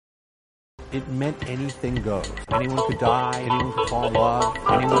it meant anything goes. Anyone could die, anyone could fall in love,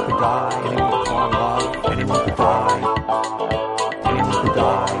 anyone could die, anyone could fall in love, anyone could die, anyone could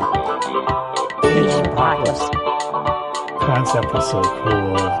die. Age of Apocalypse. Concept was so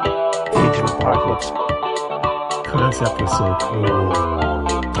cool. Age of Apocalypse. Concept was so cool.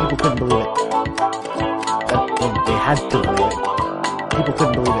 People couldn't believe it. They had to believe it. People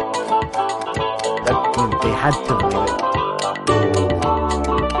couldn't believe it. They had to believe it.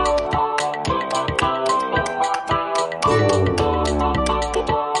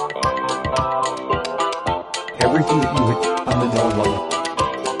 Everything that you hit on the known level.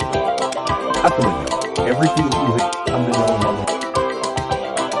 Out the window. Everything that you hit on the known level.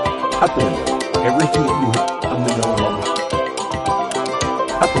 Out the window. Everything that you hit on the known level.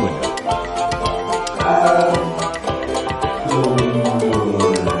 Out the window.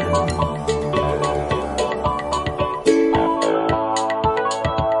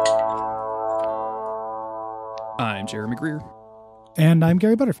 I'm Jeremy Greer. And I'm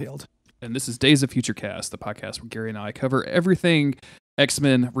Gary Butterfield. And this is Days of Future Cast, the podcast where Gary and I cover everything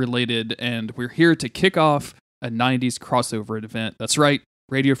X-Men related, and we're here to kick off a 90s crossover event. That's right,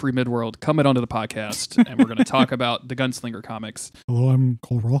 Radio Free Midworld coming onto the podcast, and we're going to talk about the Gunslinger comics. Hello, I'm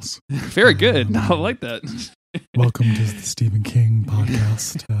Cole Ross. Very good. I like that. Welcome to the Stephen King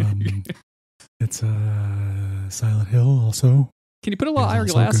podcast. It's Silent Hill also. Can you put a little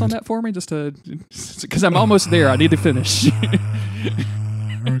hourglass on that for me, just to, because I'm almost there. I need to finish.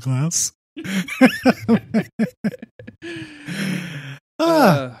 Hourglass.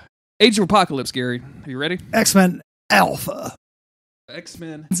 Age of Apocalypse, Gary. Are you ready? X-Men Alpha.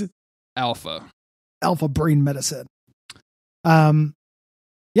 X-Men Alpha. Alpha brain medicine.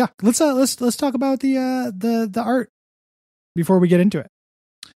 Yeah, let's talk about the art before we get into it.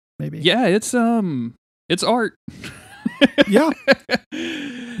 Maybe. Yeah, it's art. Yeah.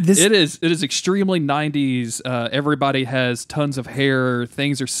 It is extremely 90s. Everybody has tons of hair.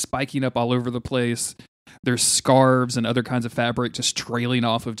 Things are spiking up all over the place. There's scarves and other kinds of fabric just trailing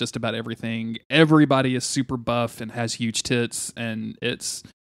off of just about everything. Everybody is super buff and has huge tits, and it's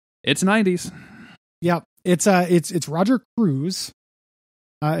 90s. Yeah, it's Roger Cruz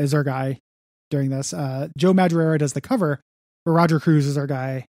is our guy during this. Joe Madureira does the cover, but Roger Cruz is our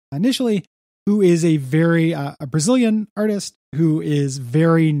guy initially, who is a very a Brazilian artist who is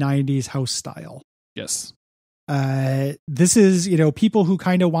very 90s house style. Yes. This is, people who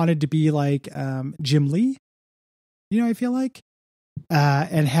kind of wanted to be like Jim Lee, I feel like,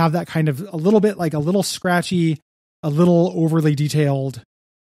 and have that kind of a little bit like a little scratchy, a little overly detailed,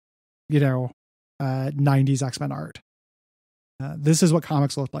 90s X-Men art. This is what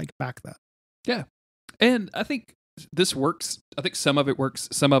comics looked like back then. Yeah. And I think this works. I think some of it works.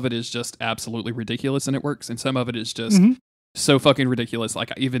 Some of it is just absolutely ridiculous and it works. And some of it is just so fucking ridiculous.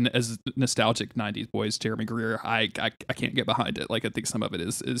 Like, even as nostalgic 90s boys, Jeremy Greer, I can't get behind it. Like, I think some of it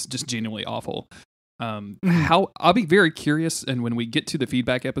is just genuinely awful. How I'll be very curious. And when we get to the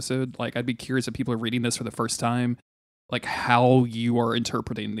feedback episode, like, I'd be curious if people are reading this for the first time, like how you are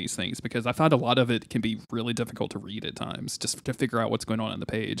interpreting these things, because I find a lot of it can be really difficult to read at times, just to figure out what's going on the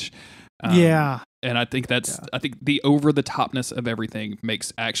page. And I think I think the over the topness of everything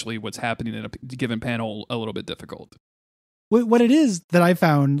makes actually what's happening in a given panel a little bit difficult. What it is that I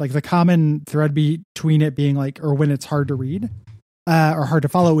found, like the common thread between it being like, or when it's hard to read or hard to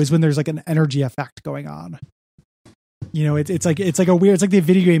follow, is when there's like an energy effect going on. It's like the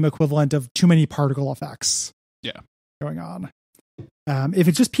video game equivalent of too many particle effects. Yeah. Going on. If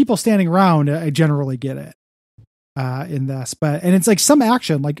it's just people standing around, I generally get it in this, and it's like some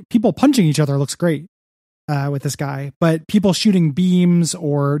action, like people punching each other looks great with this guy, but people shooting beams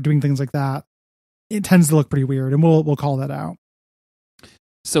or doing things like that, it tends to look pretty weird, and we'll call that out.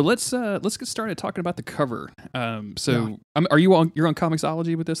 So let's get started talking about the cover. You're on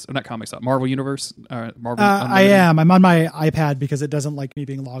Comixology with this? Or not Comixology, Marvel Universe? Marvel. I am. I'm on my iPad because it doesn't like me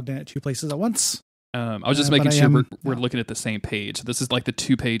being logged in at two places at once. I was just making sure we're looking at the same page. This is like the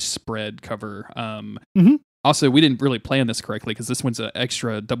 2-page spread cover. Also, we didn't really plan this correctly because this one's an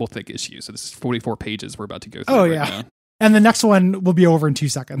extra double thick issue. So this is 44 pages we're about to go through. Oh, yeah. Now. And the next one will be over in 2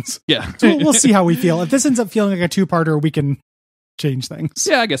 seconds. Yeah. So we'll see how we feel. If this ends up feeling like a two-parter, we can change things.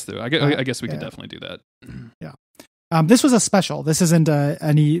 Yeah, I guess so. I guess we could definitely do that. Yeah. This was a special. This isn't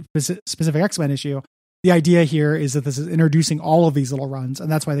any specific X-Men issue. The idea here is that this is introducing all of these little runs,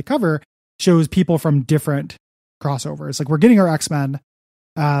 and that's why the cover shows people from different crossovers. Like, we're getting our X-Men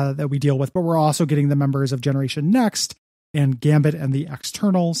that we deal with, but we're also getting the members of Generation Next and Gambit and the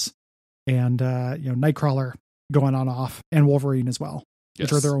Externals and Nightcrawler going on off, and Wolverine as well,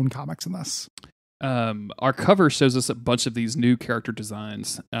 which are their own comics in this. our cover shows us a bunch of these new character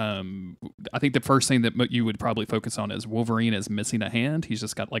designs. I think the first thing that you would probably focus on is Wolverine is missing a hand. He's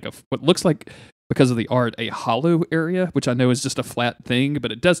just got like what looks like, because of the art, a hollow area, which I know is just a flat thing, but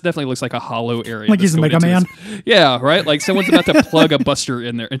it definitely looks like a hollow area. Like he's a Mega Man. Yeah, right. Like someone's about to plug a buster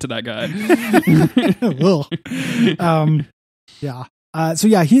in there into that guy. Yeah. So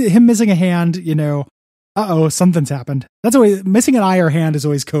yeah, him missing a hand. Something's happened. That's always missing an eye or hand is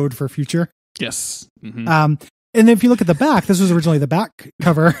always code for future. Yes. Mm-hmm. And then if you look at the back, this was originally the back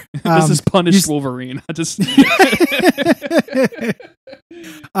cover. This is punished Wolverine. I just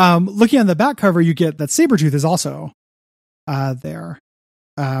looking on the back cover, you get that Sabretooth is also there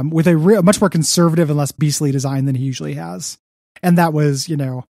with a much more conservative and less beastly design than he usually has. And that was,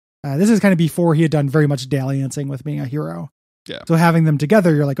 this is kind of before he had done very much dalliancing with being a hero. Yeah. So having them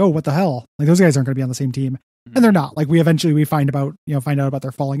together, you're like, oh, what the hell? Like those guys aren't going to be on the same team. Mm-hmm. And they're not. Like we find out about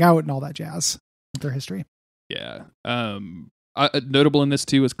their falling out and all that jazz with their history. Yeah. Notable in this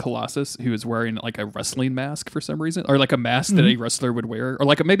too is Colossus, who is wearing like a wrestling mask for some reason, or like a mask that a wrestler would wear, or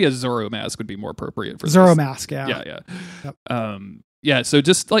like maybe a Zorro mask would be more appropriate for Zorro this. mask. Yeah. Yeah. Yep. Yeah. So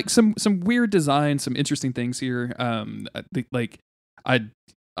just like some weird design, some interesting things here. I think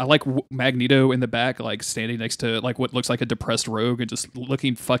I like Magneto in the back, like standing next to like what looks like a depressed Rogue and just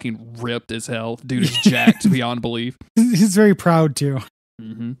looking fucking ripped as hell. Dude is jacked beyond belief. He's very proud too.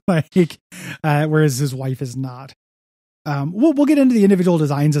 Mm-hmm. Whereas his wife is not. We'll get into the individual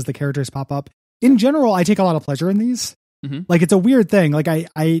designs as the characters pop up. In general, I take a lot of pleasure in these. Mm-hmm. Like it's a weird thing. Like I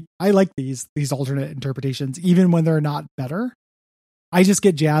like these alternate interpretations, even when they're not better. I just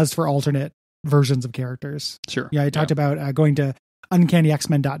get jazzed for alternate versions of characters. Sure. Yeah, I talked about going to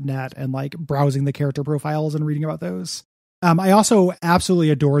uncannyxmen.net and like browsing the character profiles and reading about those. I also absolutely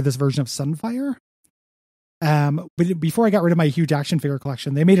adore this version of Sunfire. But before I got rid of my huge action figure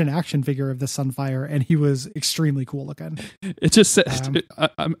collection, they made an action figure of the Sunfire, and he was extremely cool looking. It just said,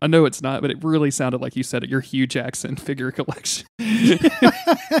 I know it's not, but it really sounded like you said it. Your Hugh Jackson figure collection. Yeah,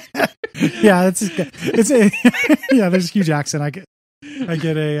 there's Hugh Jackson. I get and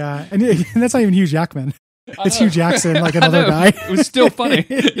that's not even Hugh Jackman. It's Hugh Jackson, like another guy. It was still funny.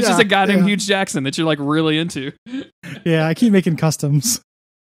 It's just a guy named Hugh Jackson that you're like really into. Yeah, I keep making customs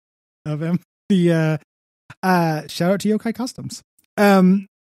of him. The shout out to Yokai Customs.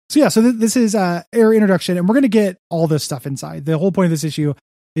 So this is our introduction, and we're going to get all this stuff inside. The whole point of this issue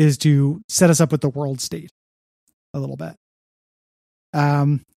is to set us up with the world state a little bit.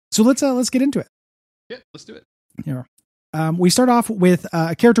 So let's get into it. Yeah, let's do it. Yeah. We start off with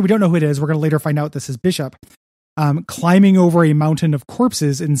a character we don't know who it is. We're going to later find out this is Bishop, climbing over a mountain of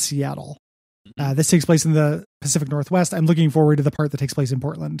corpses in Seattle. This takes place in the Pacific Northwest. I'm looking forward to the part that takes place in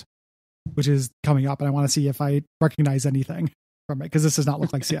Portland, which is coming up, and I want to see if I recognize anything from it, because this does not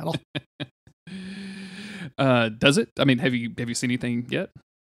look like Seattle. Does it? I mean, have you seen anything yet?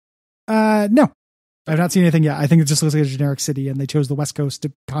 No, I've not seen anything yet. I think it just looks like a generic city, and they chose the West Coast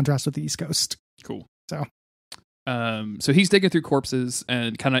to contrast with the East Coast. Cool. So he's digging through corpses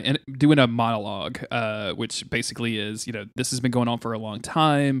and kind of doing a monologue, which basically is, this has been going on for a long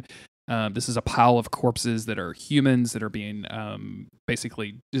time. This is a pile of corpses that are humans that are being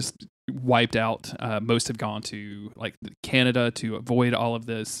basically just wiped out. Most have gone to like Canada to avoid all of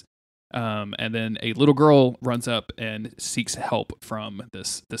this. And then a little girl runs up and seeks help from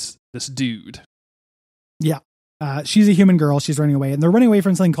this dude. Yeah. She's a human girl. She's running away, and they're running away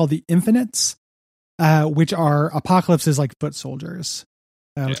from something called the Infinites, which are Apocalypse's like foot soldiers.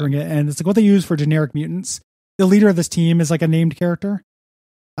 And it's like what they use for generic mutants. The leader of this team is like a named character.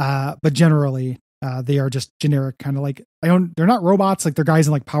 But generally, they are just generic, kind of like they're not robots, like they're guys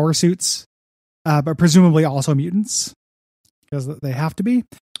in like power suits, but presumably also mutants because they have to be.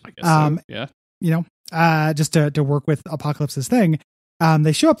 I guess so. Yeah. Just to work with Apocalypse's thing.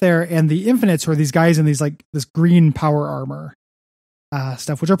 They show up there, and the Infinites are these guys in these like this green power armor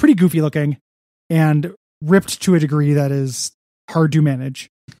stuff, which are pretty goofy looking and ripped to a degree that is hard to manage.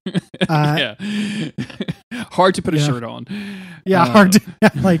 Yeah. Hard to put a shirt on. Yeah, hard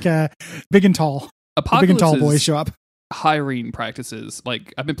to, big and tall. Apocalypse big and tall boys show up. Hiring practices.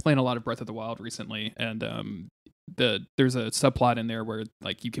 Like I've been playing a lot of Breath of the Wild recently, and there's a subplot in there where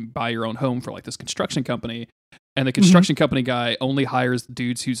like you can buy your own home for like this construction company, and the construction company guy only hires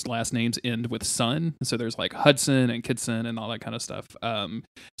dudes whose last names end with son. So there's like Hudson and Kidson and all that kind of stuff.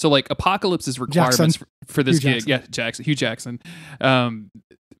 So like Apocalypse's requirements for this gig, Hugh Jackson.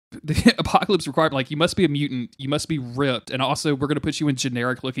 The Apocalypse required, like, you must be a mutant, you must be ripped, and also we're going to put you in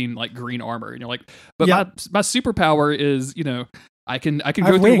generic looking like green armor. And you're like, but my superpower is, I can go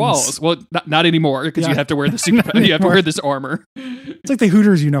through wings. walls. Well, not anymore, because you have to wear the super. You have to wear this armor. It's like the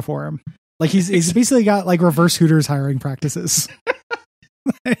Hooters uniform. Like he's basically got like reverse Hooters hiring practices.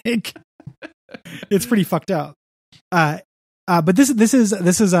 Like, it's pretty fucked up. But this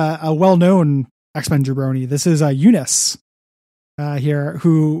is a well-known X-Men jabroni. This is Eunice here,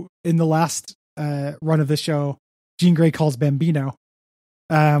 who in the last run of this show, Jean Grey calls Bambino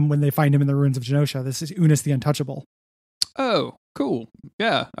when they find him in the ruins of Genosha. This is Eunice the Untouchable. Oh, cool.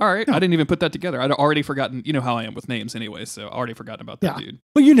 Yeah. All right. Yeah. I didn't even put that together. I'd already forgotten. You know how I am with names anyway, so I already forgotten about that dude.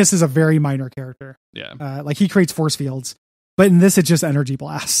 Well, Eunice is a very minor character. Yeah. Like he creates force fields, but in this, it's just energy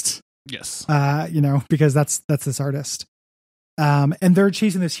blast. Yes. Because that's this artist. And they're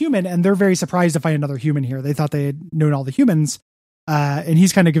chasing this human, and they're very surprised to find another human here. They thought they had known all the humans. And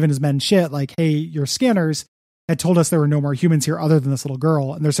he's kind of giving his men shit like, hey, your scanners had told us there were no more humans here other than this little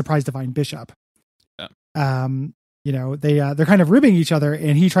girl. And they're surprised to find Bishop. Yeah. They're kind of ribbing each other,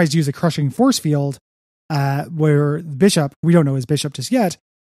 and he tries to use a crushing force field, where Bishop, we don't know his Bishop just yet,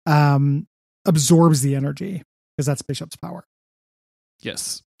 absorbs the energy because that's Bishop's power.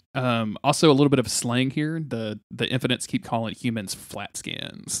 Yes. Also a little bit of slang here. The Infinites keep calling humans flat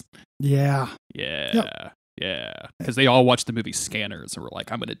skins. Yeah. Yeah. Yep. Yeah. Because they all watch the movie Scanners and were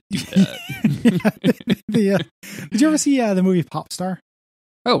like, I'm going to do that. Did you ever see the movie Pop Star?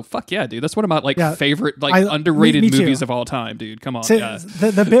 Oh, fuck yeah, dude. That's one of my favorite me underrated too. movies of all time, dude. Come on. So,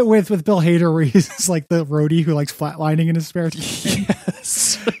 the bit with Bill Hader where he's like the roadie who likes flatlining in his spare time.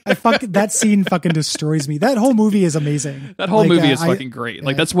 Yes. That scene fucking destroys me. That whole movie is amazing. That whole movie is fucking great.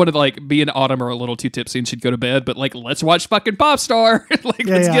 Like that's one of like me and Autumn are a little too tipsy and should go to bed, but like let's watch fucking Pop Star. Let's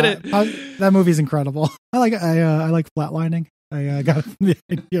get it. That movie is incredible. I like flatlining. I got the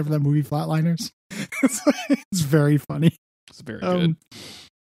idea for that movie Flatliners. It's very funny. It's very good.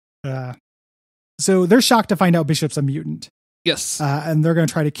 So they're shocked to find out Bishop's a mutant. Yes. And they're going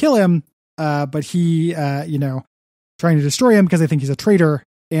to try to kill him. But he, trying to destroy him because they think he's a traitor.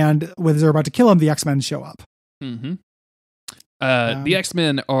 And when they're about to kill him, the X-Men show up. Mm-hmm. The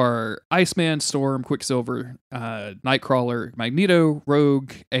X-Men are Iceman, Storm, Quicksilver, Nightcrawler, Magneto,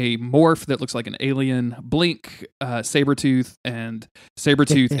 Rogue, a morph that looks like an alien, Blink, Sabretooth, and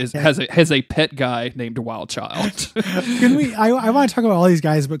Sabretooth has a pet guy named Wild Child. Can we? I want to talk about all these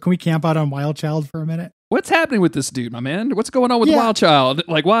guys, but can we camp out on Wild Child for a minute? What's happening with this dude, my man? What's going on with Wild Child?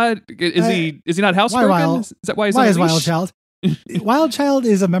 Like, why is he not housebroken? Is that why he's on a leash? Wild Child? Wild Child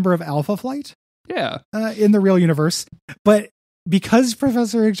is a member of Alpha Flight. Yeah. In the real universe, but because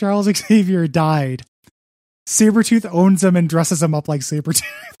Professor Charles Xavier died, Sabretooth owns him and dresses him up like Sabretooth.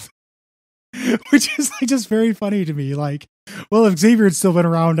 Which is like just very funny to me. Like, well, if Xavier had still been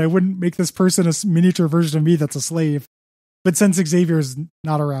around, I wouldn't make this person a miniature version of me that's a slave. But since Xavier's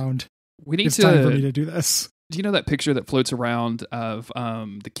not around, it's time for me to do this. Do you know that picture that floats around of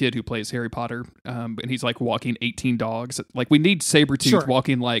the kid who plays Harry Potter? And he's like walking 18 dogs. Like we need Sabretooth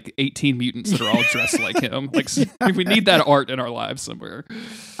walking like 18 mutants that are all dressed like him. Like we need that art in our lives somewhere.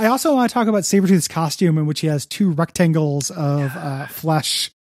 I also want to talk about Sabretooth's costume, in which he has two rectangles of flesh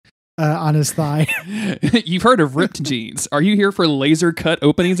on his thigh. You've heard of ripped jeans. Are you here for laser cut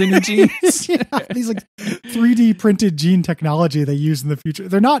openings in your jeans? These like 3D printed jean technology they use in the future.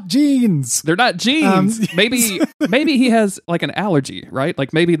 They're not jeans. They're not jeans. Maybe he has like an allergy, right?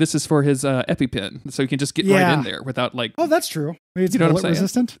 Like maybe this is for his EpiPen, so he can just get right in there without like. Oh, that's true. Maybe it's bullet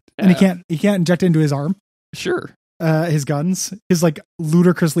resistant, and he can't inject it into his arm. Sure. His guns, his like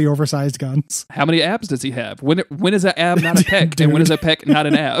ludicrously oversized guns. How many abs does he have? When is an ab not a pec, and when is a pec not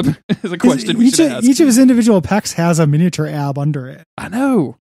an ab? Is a question we should ask. Each of his individual pecs has a miniature ab under it. I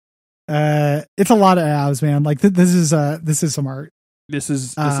know. It's a lot of abs, man. Like this is some art. This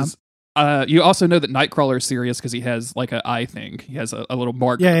is. You also know that Nightcrawler is serious because he has like an eye thing. He has a little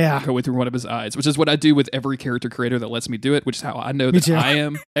mark going through one of his eyes, which is what I do with every character creator that lets me do it, which is how I know that I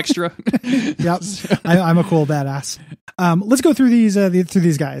am extra. Yep, I'm a cool badass. Let's go through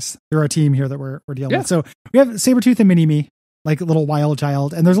these guys. They're a team here that we're dealing with. So we have Sabretooth and Mini-Me, like a little Wild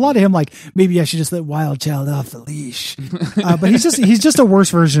Child, and there's a lot of him like, maybe I should just let Wild Child off the leash. But he's just a worse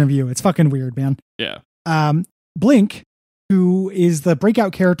version of you. It's fucking weird, man. Yeah. Blink, who is the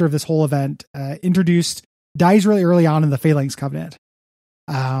breakout character of this whole event, dies really early on in the Phalanx Covenant,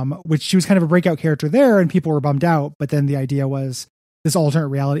 which she was kind of a breakout character there, and people were bummed out. But then the idea was this alternate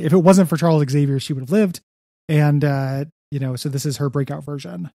reality. If it wasn't for Charles Xavier, she would have lived. And, so this is her breakout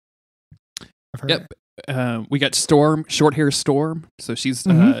version of her. Yep. We got Storm, short hair Storm. So she's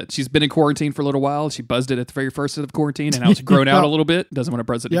been in quarantine for a little while. She buzzed it at the very first of quarantine, and now it's grown out a little bit. Doesn't want to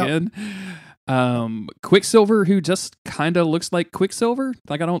buzz it again. Quicksilver, who just kind of looks like Quicksilver.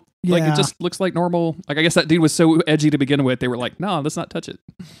 Like it just looks like normal. Like I guess that dude was so edgy to begin with. They were like, no, let's not touch it.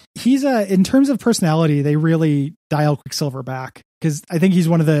 He's in terms of personality, they really dial Quicksilver back, because I think he's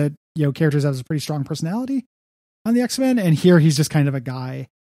one of the characters have a pretty strong personality on the X-Men, and here he's just kind of a guy,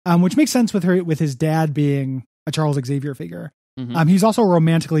 which makes sense with his dad being a Charles Xavier figure. Mhm. He's also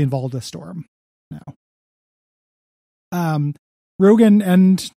romantically involved with Storm now. Rogan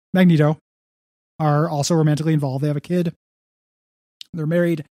and Magneto are also romantically involved. They have a kid. They're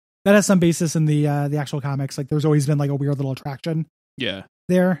married. That has some basis in the actual comics. Like there's always been like a weird little attraction Yeah.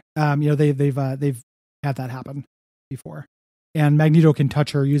 there. They've had that happen before, and Magneto can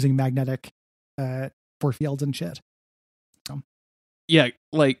touch her using magnetic force fields and shit. Yeah,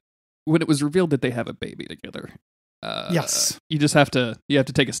 like when it was revealed that they have a baby together. Yes. You just have to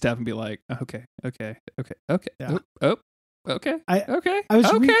take a step and be like, okay. Yeah. Oh, okay. Okay. I was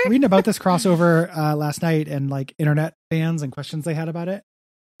okay. reading about this crossover last night, and like internet fans and questions they had about it.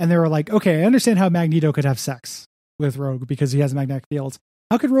 And they were like, okay, I understand how Magneto could have sex with Rogue because he has magnetic fields.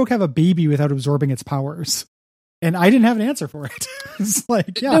 How could Rogue have a baby without absorbing its powers? And I didn't have an answer for it. It's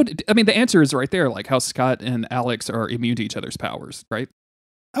like, yeah. No, I mean, the answer is right there, like how Scott and Alex are immune to each other's powers, right?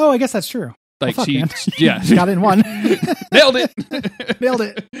 Oh, I guess that's true. Like well, fuck, man. Yeah. She got it in one. Nailed it. Nailed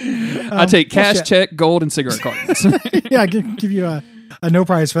it. I take cash, bullshit. check, gold, and cigarette cartons. Yeah, give you a no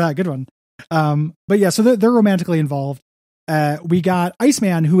prize for that. Good one. But yeah, so they're romantically involved. We got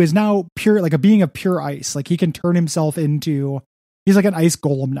Iceman, who is now pure, like a being of pure ice. Like he can turn himself into, he's like an ice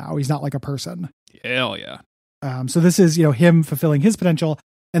golem now. He's not like a person. Hell yeah. So this is, him fulfilling his potential.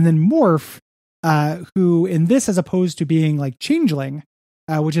 And then Morph, who in this, as opposed to being like Changeling,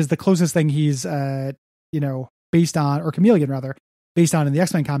 which is the closest thing he's, based on, or Chameleon rather, based on in the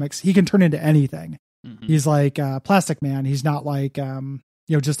X-Men comics, he can turn into anything. Mhm. He's like Plastic Man. He's not like,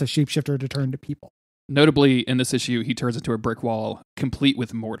 just a shapeshifter to turn to people. Notably, in this issue, he turns into a brick wall, complete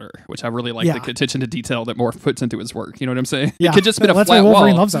with mortar, which I really like the attention to detail that Morph puts into his work. You know what I'm saying? Yeah. It could just be a That's flat why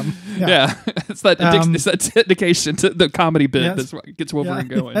Wolverine wall. loves him. Yeah, it's that dedication to the comedy bit Yes. that's what gets Wolverine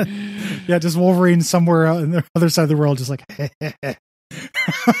going. Yeah, just Wolverine somewhere out on the other side of the world, just like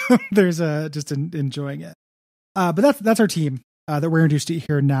there's just enjoying it. But that's our team that we're introduced to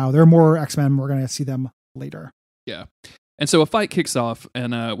here now. There are more X-Men. We're going to see them later. Yeah. And so a fight kicks off,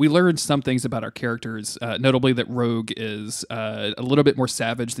 and we learned some things about our characters, notably that Rogue is a little bit more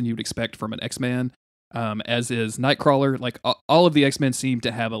savage than you would expect from an X-Man, as is Nightcrawler. Like all of the X-Men seem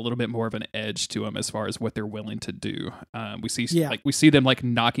to have a little bit more of an edge to them as far as what they're willing to do. We see them like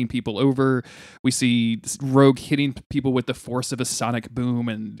knocking people over. We see Rogue hitting people with the force of a sonic boom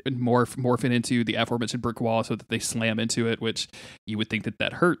and morphing into the aforementioned brick wall so that they slam into it, which you would think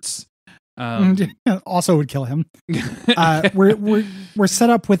that hurts. Also would kill him. We're set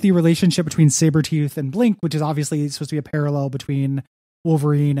up with the relationship between Sabretooth and Blink, which is obviously supposed to be a parallel between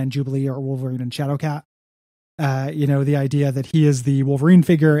Wolverine and Jubilee, or Wolverine and Shadowcat. The idea that he is the Wolverine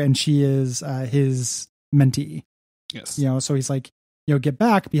figure and she is his mentee. Yes. So he's like, get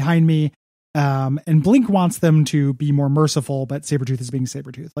back behind me. And Blink wants them to be more merciful, but Sabretooth is being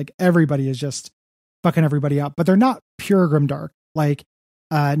Sabretooth. Like everybody is just fucking everybody up, but they're not pure grimdark. Like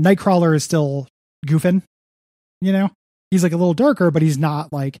Nightcrawler is still goofing, he's like a little darker, but he's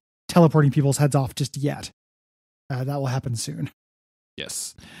not like teleporting people's heads off just yet. That will happen soon.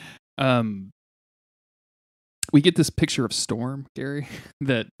 Yes. We get this picture of Storm, Gary,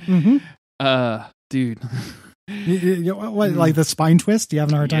 that, dude. Like the spine twist? You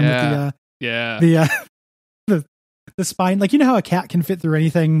having a hard time with the spine? Like, how a cat can fit through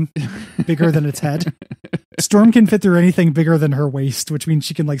anything bigger than its head? Storm can fit through anything bigger than her waist, which means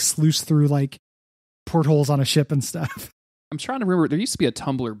she can like sluice through like portholes on a ship and stuff. I'm trying to remember. There used to be a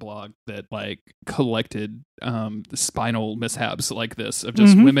Tumblr blog that like collected the spinal mishaps like this of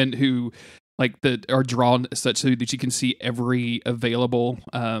just women who like that are drawn such so that you can see every available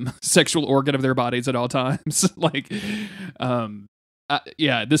sexual organ of their bodies at all times. Like,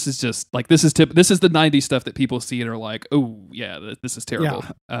 this is just like this is the 90s stuff that people see and are like, oh yeah, this is terrible.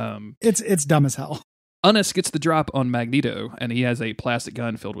 Yeah. It's dumb as hell. Unus gets the drop on Magneto, and he has a plastic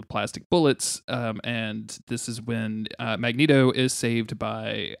gun filled with plastic bullets. And this is when Magneto is saved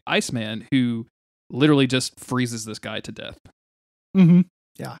by Iceman, who literally just freezes this guy to death. Mm-hmm.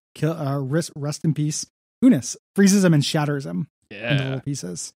 Yeah. Rest in peace. Unus freezes him and shatters him into little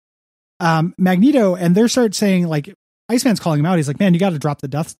pieces. Magneto, and they start saying, like, Iceman's calling him out. He's like, man, you got to drop the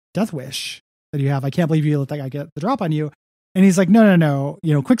death wish that you have. I can't believe you let that guy get the drop on you. And he's like, no.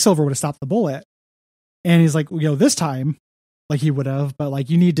 Quicksilver would have stopped the bullet. And he's like, this time, like he would have, but like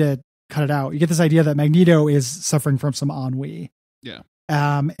you need to cut it out. You get this idea that Magneto is suffering from some ennui. Yeah.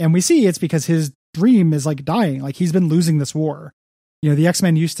 And we see it's because his dream is like dying. Like he's been losing this war. The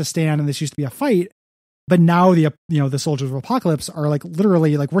X-Men used to stand and this used to be a fight, but now the soldiers of Apocalypse are like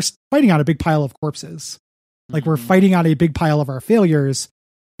literally like we're fighting on a big pile of corpses. Like we're fighting on a big pile of our failures.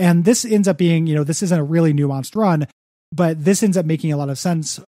 And this ends up being, this isn't a really nuanced run, but this ends up making a lot of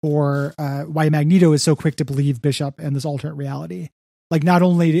sense for why Magneto is so quick to believe Bishop and this alternate reality. Like, not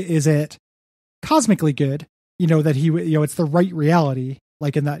only is it cosmically good, that he, it's the right reality,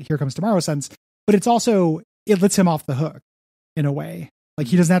 like in that Here Comes Tomorrow sense, but it's also, it lets him off the hook in a way. Like,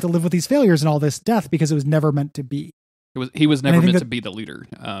 he doesn't have to live with these failures and all this death because it was never meant to be. He was never meant to be the leader.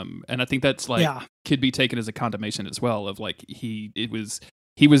 And I think that's could be taken as a condemnation as well of like, he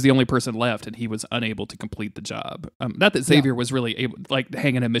was the only person left and he was unable to complete the job. Not that Xavier was really able, like,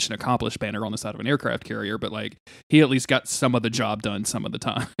 hanging a mission accomplished banner on the side of an aircraft carrier, but like, he at least got some of the job done some of the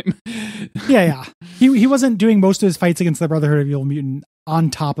time. Yeah. He wasn't doing most of his fights against the Brotherhood of Evil Mutant on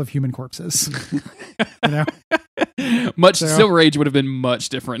top of human corpses. Silver Age would have been much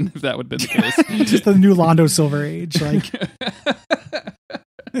different if that would have been the case. Just the new Londo Silver Age. Like,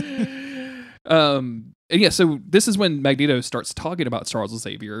 and yeah, so this is when Magneto starts talking about Charles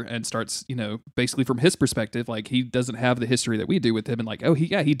Xavier and starts, basically from his perspective, like, he doesn't have the history that we do with him, and like,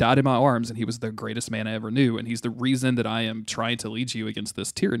 he died in my arms and he was the greatest man I ever knew, and he's the reason that I am trying to lead you against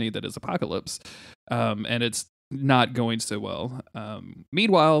this tyranny that is Apocalypse. And it's not going so well.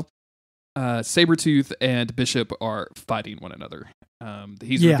 Meanwhile, Sabretooth and Bishop are fighting one another.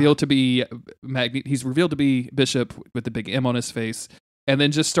 He's revealed to be Bishop with the big M on his face, and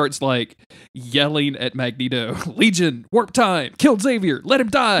then just starts like yelling at Magneto, "Legion, warp time, killed Xavier, let him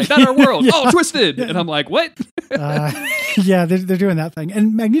die, not our world, all twisted." And I'm like, what? They're doing that thing.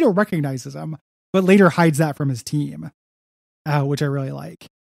 And Magneto recognizes him, but later hides that from his team, which I really like.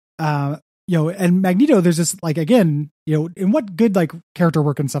 And Magneto, there's this, like, again, in what good, like, character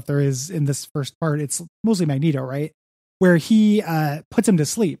work and stuff there is in this first part, it's mostly Magneto, right? Where he puts him to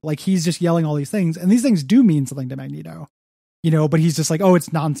sleep. Like, he's just yelling all these things, and these things do mean something to Magneto, but he's just like, oh,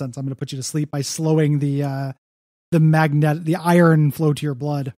 it's nonsense. I'm going to put you to sleep by slowing the iron flow to your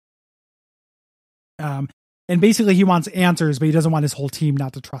blood. And basically he wants answers, but he doesn't want his whole team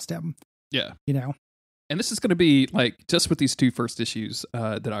not to trust him. Yeah. And this is going to be like, just with these two first issues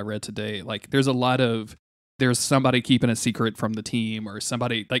that I read today, like, there's somebody keeping a secret from the team, or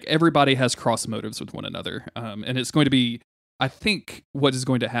somebody, like, everybody has cross motives with one another. And it's going to be, I think what is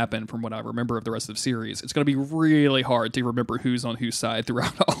going to happen from what I remember of the rest of the series, it's going to be really hard to remember who's on whose side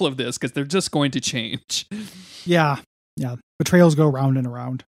throughout all of this, because they're just going to change. Yeah. Betrayals go round and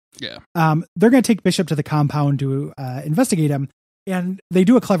around. Yeah. They're going to take Bishop to the compound to investigate him. And they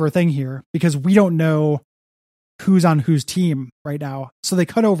do a clever thing here because we don't know who's on whose team right now. So they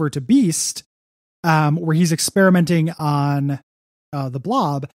cut over to Beast, where he's experimenting on the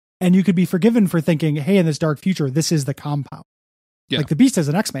Blob. And you could be forgiven for thinking, hey, in this dark future, this is the compound. Yeah. Like, the Beast is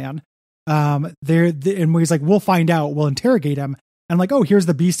an X-Man. And he's like, we'll find out. We'll interrogate him. And I'm like, oh, here's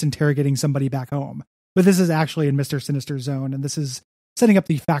the Beast interrogating somebody back home. But this is actually in Mr. Sinister's zone. And this is setting up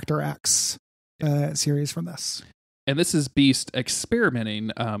the Factor X series from this. And this is Beast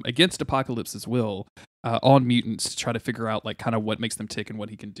experimenting against Apocalypse's will on mutants to try to figure out, like, kind of what makes them tick and what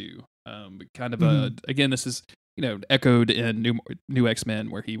he can do. Again, this is, echoed in New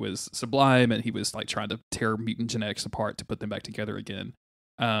X-Men, where he was Sublime and he was, like, trying to tear mutant genetics apart to put them back together again.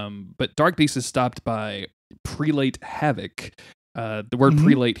 But Dark Beast is stopped by Prelate Havoc. The word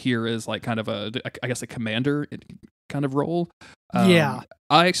prelate here is like kind of a commander kind of role.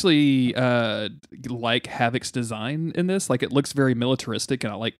 I actually like Havoc's design in this. Like, it looks very militaristic,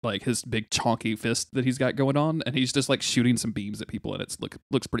 and I like his big chonky fist that he's got going on, and he's just like shooting some beams at people, and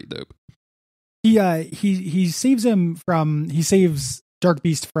looks pretty dope. He saves Dark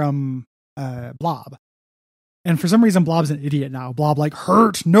Beast from Blob, and for some reason Blob's an idiot now. Blob, like,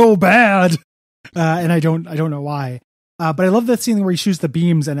 hurt, no bad, and I don't know why. But I love that scene where he shoots the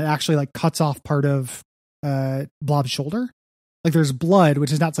beams and it actually, like, cuts off part of Blob's shoulder. Like, there's blood,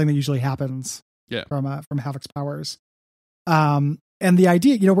 which is not something that usually happens from Havoc's powers. And the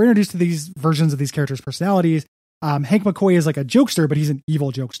idea, we're introduced to these versions of these characters' personalities. Hank McCoy is like a jokester, but he's an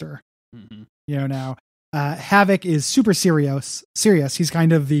evil jokester. Mm-hmm. Now Havoc is super serious. He's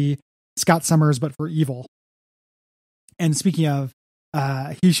kind of the Scott Summers, but for evil. And speaking of,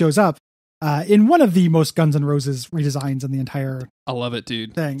 he shows up in one of the most Guns N' Roses redesigns in the entire I love it,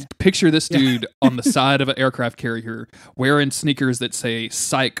 dude. Thing. Picture this dude on the side of an aircraft carrier wearing sneakers that say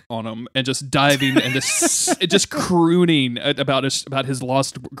psych on them and just diving and just crooning about his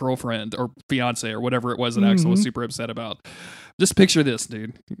lost girlfriend or fiance or whatever it was that Axel was super upset about. Just picture this,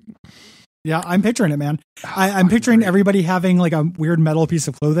 dude. Yeah, I'm picturing it, man. I'm picturing everybody having like a weird metal piece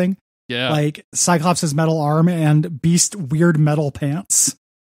of clothing. Yeah. Like Cyclops' metal arm and Beast weird metal pants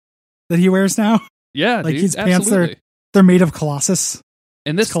that he wears now. Yeah, like dude, his absolutely. pants they're made of Colossus.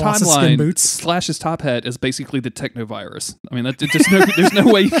 And this Colossus skin timeline, boots. Slash's top hat is basically the technovirus. I mean, there's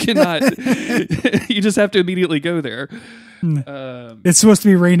no way you cannot. You just have to immediately go there. It's supposed to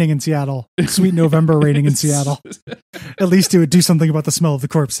be raining in Seattle. Sweet November raining in Seattle. At least it would do something about the smell of the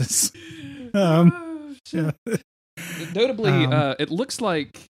corpses. Yeah. Notably, it looks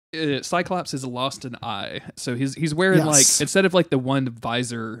like Cyclops has lost an eye, so he's wearing like, instead of like the one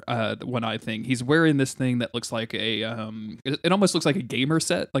visor, the one eye thing, he's wearing this thing that looks like a it almost looks like a gamer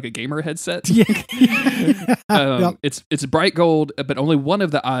set, like a gamer headset. Yep. It's bright gold, but only one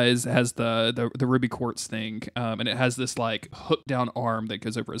of the eyes has the ruby quartz thing, and it has this like hooked down arm that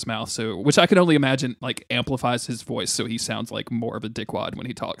goes over his mouth, so which I can only imagine like amplifies his voice, so he sounds like more of a dickwad when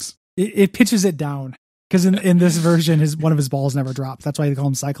he talks. It pitches it down. Because in this version, one of his balls never dropped. That's why they call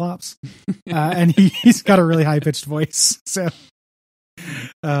him Cyclops. And he's got a really high-pitched voice. So,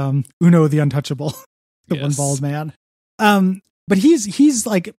 Uno the Untouchable, the one bald man. But he's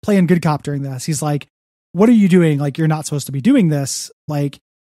like playing good cop during this. He's like, what are you doing? Like, you're not supposed to be doing this. Like,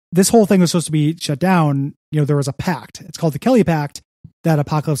 this whole thing was supposed to be shut down. You know, there was a pact. It's called the Kelly Pact that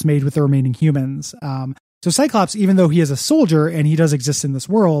Apocalypse made with the remaining humans. So Cyclops, even though he is a soldier and he does exist in this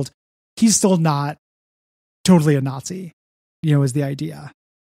world, he's still not totally a Nazi, you know, is the idea.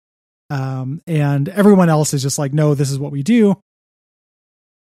 And everyone else is just like, no, this is what we do.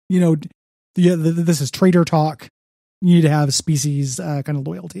 You know, this is traitor talk. You need to have species kind of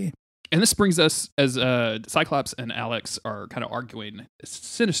loyalty. And this brings us, as Cyclops and Alex are kind of arguing,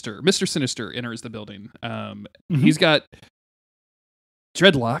 Mr. Sinister enters the building. He's got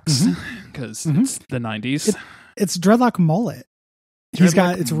dreadlocks, because it's the 90s. It's dreadlock mullet.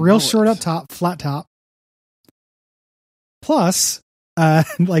 It's real short up top, flat top. Plus,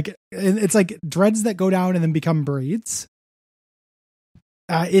 like it's like dreads that go down and then become braids.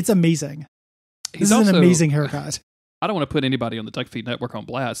 It's amazing. This is an amazing haircut. I don't want to put anybody on the Duckfeed network on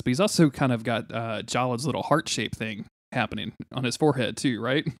blast, but he's also kind of got Jala's little heart-shaped thing happening on his forehead too,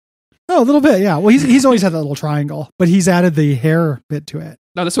 right? Oh, a little bit, yeah. Well, he's always had that little triangle, but he's added the hair bit to it.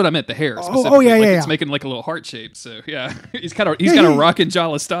 No, that's what I meant. The hair. Yeah. It's making like a little heart shape. So yeah, he's got a rockin'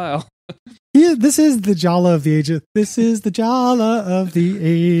 Jala style. This is the Jala of the age of. This is the Jala of the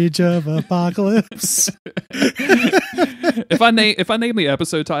age of Apocalypse. If I name the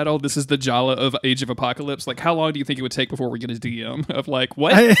episode title, "This is the Jala of Age of Apocalypse," like how long do you think it would take before we get his DM of like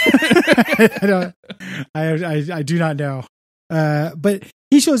what? I do not know. But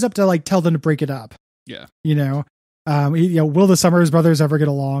he shows up to like tell them to break it up. Yeah, you know. Will the Summers brothers ever get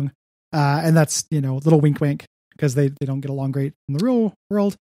along? And that's, you know, little wink wink, because they don't get along great in the real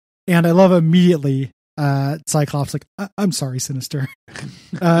world. And I love immediately Cyclops like, I'm sorry, Sinister.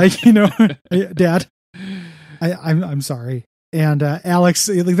 You know, Dad, I'm sorry. And Alex,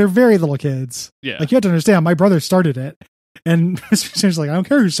 like, they're very little kids. Yeah, like, you have to understand, my brother started it, and Mr. Sinister's like, I don't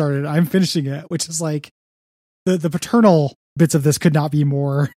care who started it, I'm finishing it. Which is like the paternal bits of this could not be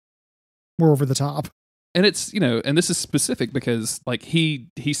more over the top. And it's, you know, and this is specific because like he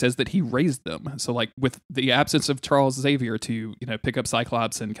says that he raised them. So like with the absence of Charles Xavier to, you know, pick up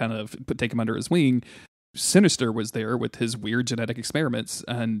Cyclops and kind of take him under his wing, Sinister was there with his weird genetic experiments,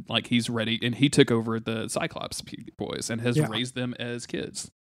 and like he's ready, and he took over the Cyclops boys and has raised them as kids.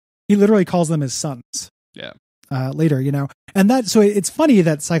 He literally calls them his sons. Yeah. Later, you know, and so it's funny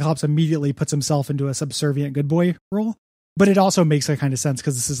that Cyclops immediately puts himself into a subservient good boy role, but it also makes a kind of sense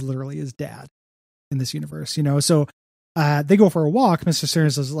because this is literally his dad in this universe, you know. So they go for a walk. Mr.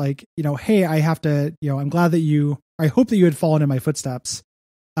 Stearns is like, you know, hey, I have to, you know, I'm glad that I hope that you had fallen in my footsteps.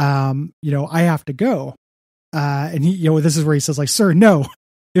 You know, I have to go. And he, you know, this is where he says like, sir, no,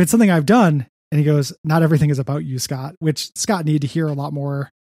 if it's something I've done. And he goes, not everything is about you, Scott, which Scott needed to hear a lot more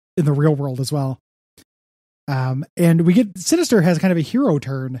in the real world as well. And we get Sinister has kind of a hero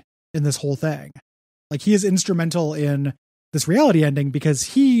turn in this whole thing. Like, he is instrumental in this reality ending because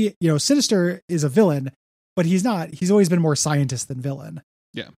he, you know, Sinister is a villain, but he's not. He's always been more scientist than villain.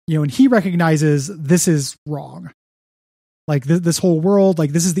 Yeah. You know, and he recognizes this is wrong. Like this whole world,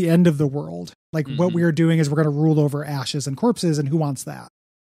 like this is the end of the world. Like what we are doing is we're going to rule over ashes and corpses, and who wants that?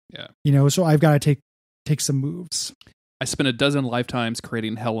 Yeah. You know, so I've got to take some moves. I spent a dozen lifetimes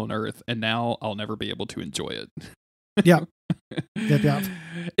creating hell on earth, and now I'll never be able to enjoy it. Yeah. Yep.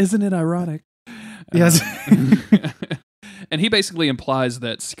 Isn't it ironic? Yes. And he basically implies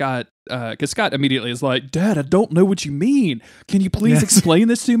that Scott, because Scott immediately is like, Dad, I don't know what you mean. Can you please explain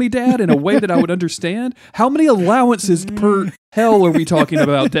this to me, Dad, in a way that I would understand? How many allowances per hell are we talking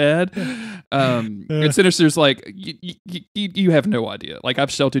about, Dad? And Sinister's like, you have no idea. Like,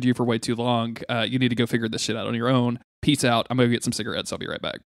 I've sheltered you for way too long. You need to go figure this shit out on your own. peace out. I'm gonna get some cigarettes. I'll be right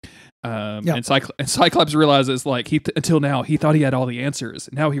back. And Cyclops realizes, like, until now he thought he had all the answers.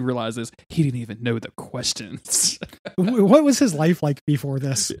 Now he realizes he didn't even know the questions. What was his life like before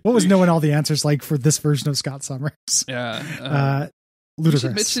this? What was knowing all the answers like for this version of Scott Summers? Yeah.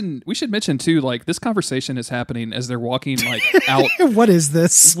 Ludicrous. We should mention too, like, this conversation is happening as they're walking, like, out. What is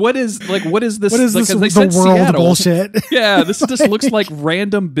this? What is this? What is like, this? they The said world Seattle. bullshit. Yeah, this just looks like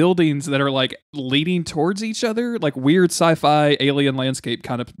random buildings that are, like, leading towards each other, like weird sci-fi alien landscape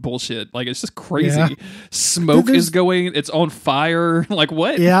kind of bullshit. Like, it's just crazy. Yeah. Smoke is going. It's on fire. Like,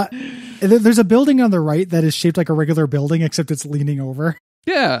 what? Yeah. There's a building on the right that is shaped like a regular building, except it's leaning over.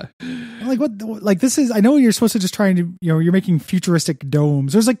 Yeah. Like, what? Like, this is, I know you're supposed to just trying to, you're making futuristic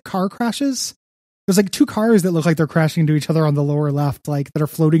domes. There's like car crashes. There's like 2 cars that look like they're crashing into each other on the lower left, like that are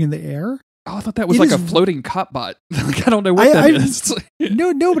floating in the air. Oh, I thought that was like a floating cop bot. Like, I don't know what that is.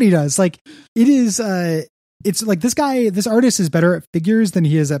 No, nobody does. Like, it is, it's like this artist is better at figures than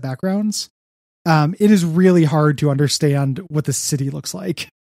he is at backgrounds. It is really hard to understand what the city looks like.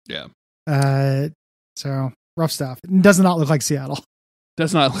 Yeah. So rough stuff. It does not look like Seattle.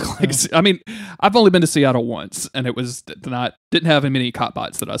 Does not look like. I mean, I've only been to Seattle once, and it was didn't have many cop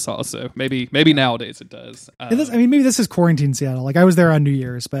bots that I saw. So maybe nowadays it does. Maybe this is quarantine Seattle. Like, I was there on New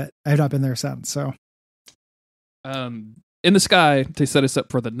Year's, but I have not been there since. So, in the sky, to set us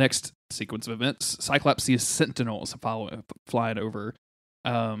up for the next sequence of events, Cyclops sees Sentinels flying over,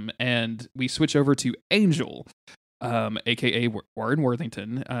 and we switch over to Angel. AKA Warren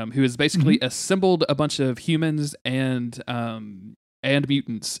Worthington, who has basically assembled a bunch of humans and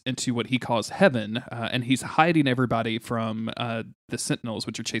mutants into what he calls heaven, and he's hiding everybody from the Sentinels,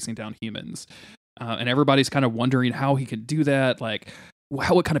 which are chasing down humans. And everybody's kind of wondering how he can do that. Like,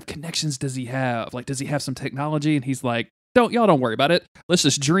 what kind of connections does he have? Like, does he have some technology? And he's like, don't worry about it. Let's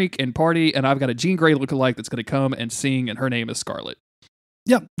just drink and party. And I've got a Jean Grey lookalike that's going to come and sing, and her name is Scarlet.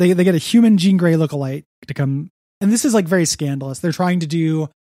 Yep, they get a human Jean Grey lookalike to come. And this is like very scandalous. They're trying to do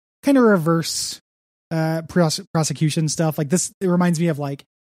kind of reverse prosecution stuff. Like this, it reminds me of like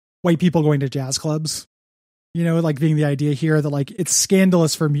white people going to jazz clubs, like being the idea here that like it's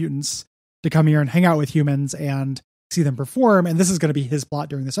scandalous for mutants to come here and hang out with humans and see them perform. And this is going to be his plot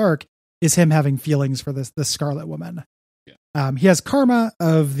during this arc, is him having feelings for this Scarlet Woman. Yeah. He has Karma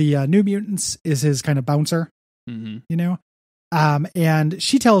of the New Mutants is his kind of bouncer, and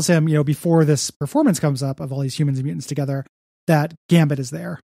she tells him, before this performance comes up of all these humans and mutants together, that Gambit is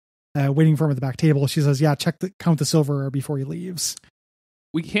there, waiting for him at the back table. She says, "Yeah, count the silver before he leaves."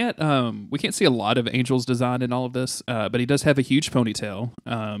 We can't see a lot of Angel's design in all of this, but he does have a huge ponytail,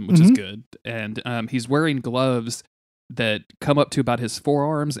 which is good, and he's wearing gloves that come up to about his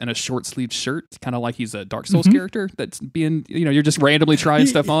forearms and a short sleeved shirt, kind of like he's a Dark Souls character that's being, you're just randomly trying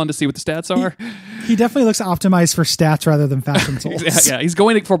stuff on to see what the stats are. He definitely looks optimized for stats rather than fashion souls. Yeah, he's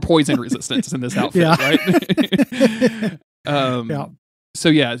going for poison resistance in this outfit, right? So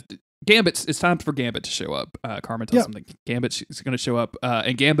yeah, it's time for Gambit to show up. Carmen tells him that Gambit is going to show up,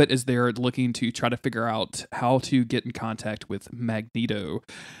 and Gambit is there looking to try to figure out how to get in contact with Magneto.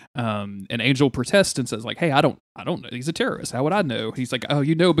 And Angel protests and says, like, "Hey, I don't know. He's a terrorist. How would I know?" He's like,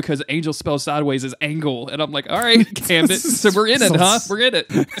 "Oh, because Angel spelled sideways is angle." And I'm like, "All right, Gambit. So we're in it, huh? We're in it."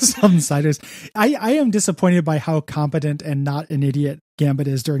 Some sideways. I am disappointed by how competent and not an idiot Gambit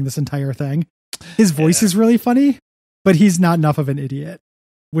is during this entire thing. His voice is really funny, but he's not enough of an idiot,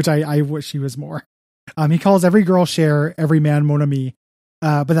 which I wish he was more. He calls every girl Cher, every man Mon Ami,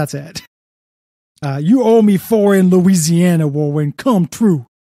 but that's it. You owe me 4 in Louisiana, Warwick. Come true.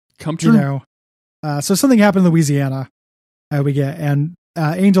 Come true. So something happened in Louisiana. We get, and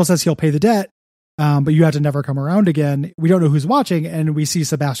Angel says he'll pay the debt, but you have to never come around again. We don't know who's watching, and we see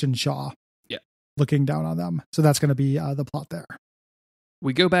Sebastian Shaw looking down on them. So that's going to be the plot there.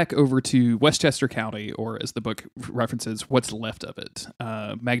 We go back over to Westchester County, or as the book references, what's left of it.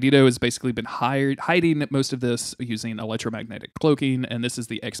 Magneto has basically been hiding most of this using electromagnetic cloaking, and this is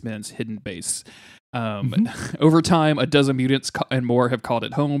the X-Men's hidden base. Over time, a dozen mutants and more have called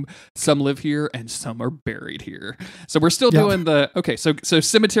it home. Some live here, and some are buried here. So we're still doing so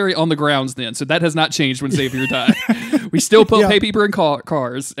cemetery on the grounds then. So that has not changed when Xavier died. We still pay people in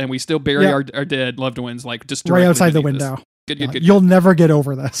cars, and we still bury our dead loved ones, like just right outside the window. Good. You'll never get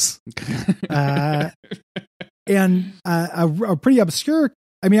over this. And a pretty obscure,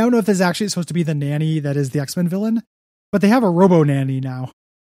 I don't know if this is actually supposed to be the nanny that is the X-Men villain, but they have a robo nanny now,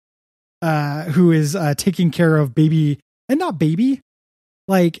 who is taking care of baby, and not baby,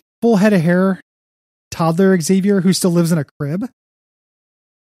 like full head of hair toddler Xavier, who still lives in a crib.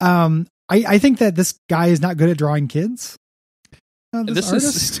 I think that this guy is not good at drawing kids. this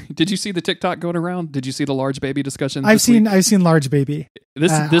artist. Did you see the TikTok going around? Did you see the large baby discussion? I've seen Large Baby.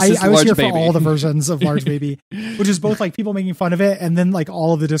 This I is was large here baby. for all the versions of Large Baby, which is both like people making fun of it and then like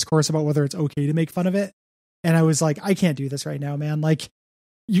all of the discourse about whether it's okay to make fun of it. And I was like, I can't do this right now, man. Like,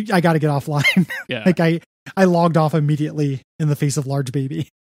 I got to get offline. Yeah. Like I logged off immediately in the face of Large Baby.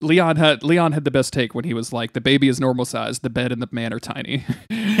 Leon had the best take when he was like, the baby is normal size, the bed and the man are tiny.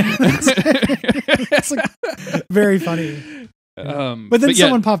 It's like very funny. But then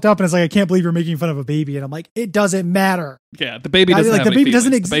someone popped up and it's like, I can't believe you're making fun of a baby. And I'm like, it doesn't matter. Yeah, the baby doesn't have the baby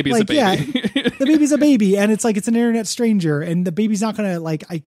doesn't exist. The baby's like, a baby. Yeah, the baby's a baby, and it's like it's an internet stranger, and the baby's not gonna like.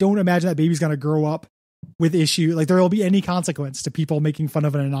 I don't imagine that baby's gonna grow up with issue. Like there will be any consequence to people making fun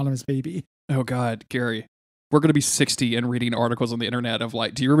of an anonymous baby. Oh God, Gary. We're going to be 60 and reading articles on the internet of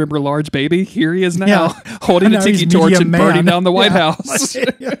like, do you remember Large Baby? Here he is now, holding a tiki torch and burning down the White House.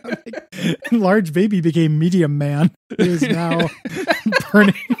 Large Baby became Medium Man. He is now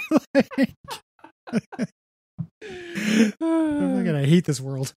burning. I'm gonna hate this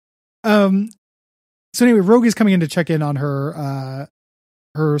world. So anyway, Rogue is coming in to check in on her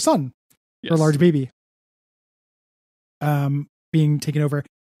son, her Large Baby, being taken over.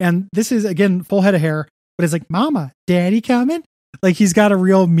 And this is again full head of hair. But it's like, Mama, Daddy coming? Like he's got a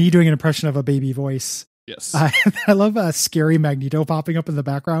real me doing an impression of a baby voice. Yes. I love a scary Magneto popping up in the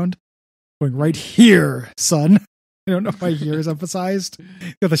background. Going right here, son. I don't know why here is emphasized.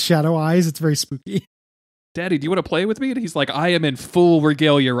 Got the shadow eyes. It's very spooky. Daddy, do you want to play with me? And he's like, I am in full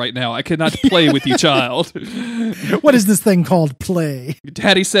regalia right now. I cannot play with you, child. What is this thing called play?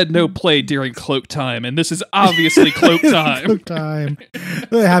 Daddy said no play during cloak time. And this is obviously cloak time. Cloak time.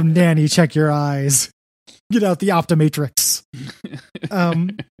 Have Nanny check your eyes. Get out the Optomatrix.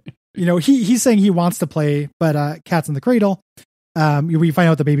 He's saying he wants to play, but Cat's in the cradle. We find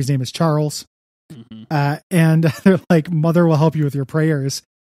out the baby's name is Charles. Mm-hmm. And they're like, Mother will help you with your prayers.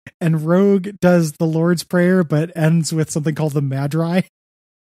 And Rogue does the Lord's Prayer, but ends with something called the Magi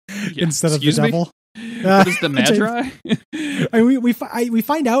instead of the devil. What is the Magi? We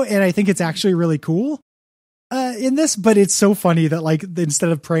find out, and I think it's actually really cool in this, but it's so funny that like instead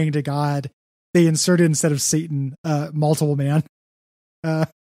of praying to God, they inserted instead of Satan, multiple man.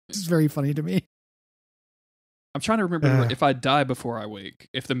 It's very funny to me. I'm trying to remember if I die before I wake,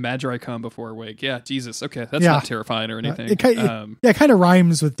 if the Magi come before I wake. Yeah, Jesus. Okay, that's not terrifying or anything. It kind of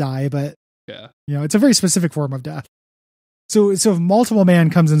rhymes with die, but it's a very specific form of death. So if multiple man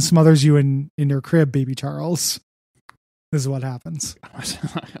comes and smothers you in your crib, baby Charles, this is what happens.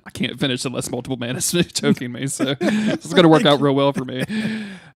 I can't finish unless multiple man is choking me, so this is going to work out real well for me.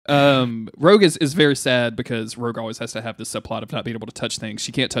 Rogue is very sad because Rogue always has to have this subplot of not being able to touch things.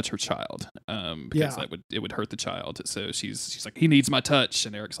 She can't touch her child because it would hurt the child. So she's like, he needs my touch,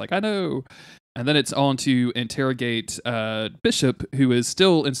 and Eric's like, I know. And then it's on to interrogate Bishop, who is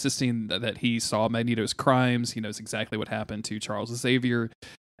still insisting that he saw Magneto's crimes. He knows exactly what happened to Charles Xavier.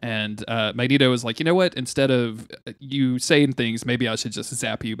 And Magneto is like, you know what? Instead of you saying things, maybe I should just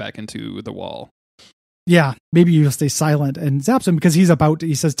zap you back into the wall. Yeah, maybe you stay silent, and zaps him because he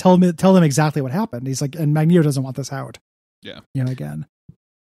says, tell them exactly what happened. He's like, and Magneto doesn't want this out. Yeah. Again.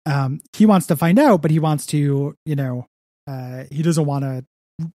 He wants to find out, but he wants to, he doesn't want to,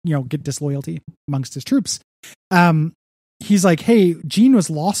 get disloyalty amongst his troops. He's like, hey, Jean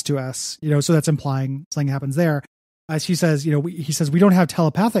was lost to us, so that's implying something happens there. She says, he says, we don't have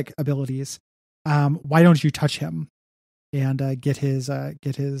telepathic abilities. Why don't you touch him and get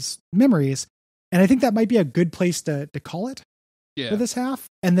his memories? And I think that might be a good place to call it for this half.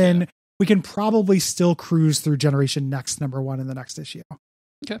 And then we can probably still cruise through Generation Next *1 in the next issue.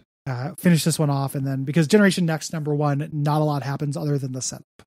 Okay. Finish this one off. And then because Generation Next *1, not a lot happens other than the setup.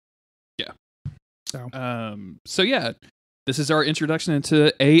 Yeah. So this is our introduction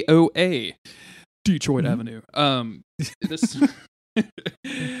into AOA, Detroit Avenue. This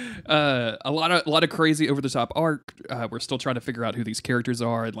a lot of crazy over the top art. We're still trying to figure out who these characters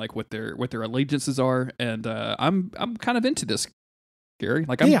are and like what their allegiances are. And I'm kind of into this, Gary.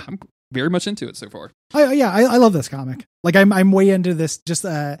 Like I'm very much into it so far. I love this comic. Like I'm way into this. Just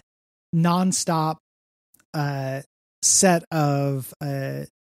a nonstop set of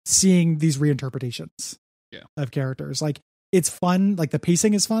seeing these reinterpretations of characters. Like it's fun. Like the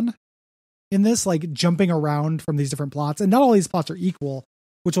pacing is fun in this, like jumping around from these different plots, and not all these plots are equal,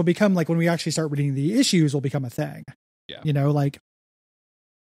 which will become like when we actually start reading the issues will become a thing. Yeah. Like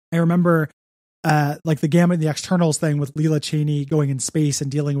I remember like the Gamma and the Externals thing with Leela Cheney going in space and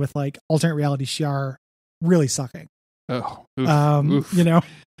dealing with like alternate reality Shi'ar really sucking. Oh, oof.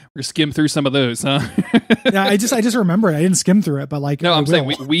 Or skim through some of those, huh? Yeah, I just remember it. I didn't skim through it, but like, No, I I'm saying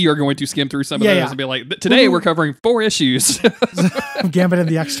will. we are going to skim through some of Yeah, those yeah. and be like, today we're covering 4 issues. Gambit and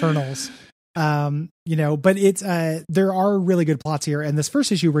the Externals. You know, but it's there are really good plots here, and this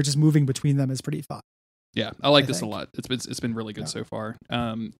first issue we're just moving between them is pretty fun. Yeah, I like I this think. a lot. It's been really good so far.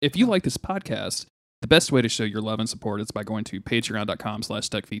 If you like this podcast, the best way to show your love and support is by going to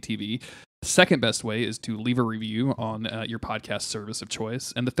patreon.com/Duckfeed.tv. The second best way is to leave a review on your podcast service of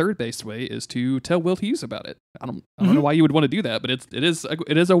choice, and the third best way is to tell Will Hughes about it. I don't know why you would want to do that, but it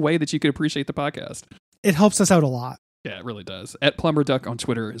is a way that you could appreciate the podcast. It helps us out a lot. Yeah, it really does. At Plumber Duck on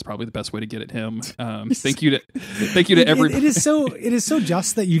Twitter is probably the best way to get at him. Thank you to every. It is so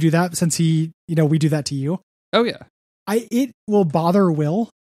just that you do that, since we do that to you. Oh yeah, it will bother Will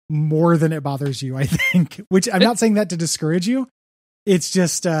more than it bothers you, I think. Which I'm not saying that to discourage you. It's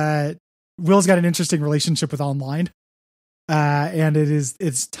just Will's got an interesting relationship with online, and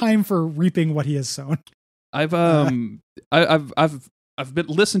it's time for reaping what he has sown. I've been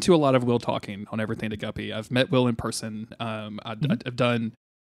listened to a lot of Will talking on Everything to Guppy. I've met Will in person. I've done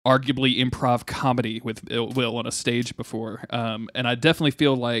arguably improv comedy with Will on a stage before, and I definitely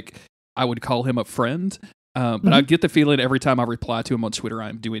feel like I would call him a friend. But I get the feeling every time I reply to him on Twitter,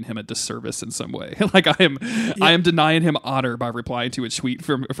 I'm doing him a disservice in some way. Like I am denying him honor by replying to a tweet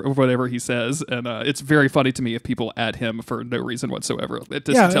from whatever he says, and it's very funny to me if people add him for no reason whatsoever, just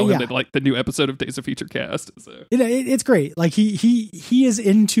to tell him that like the new episode of Days of Future Cast. So. It's great. Like he is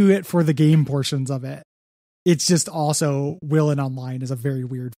into it for the game portions of it. It's just also Will and online is a very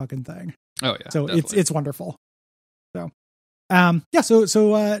weird fucking thing. Oh yeah, so definitely. it's wonderful. So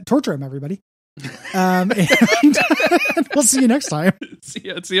so torture him, everybody. And we'll see you next time. See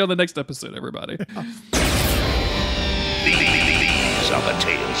you on the next episode, everybody. These are the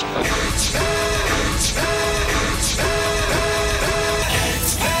tales of the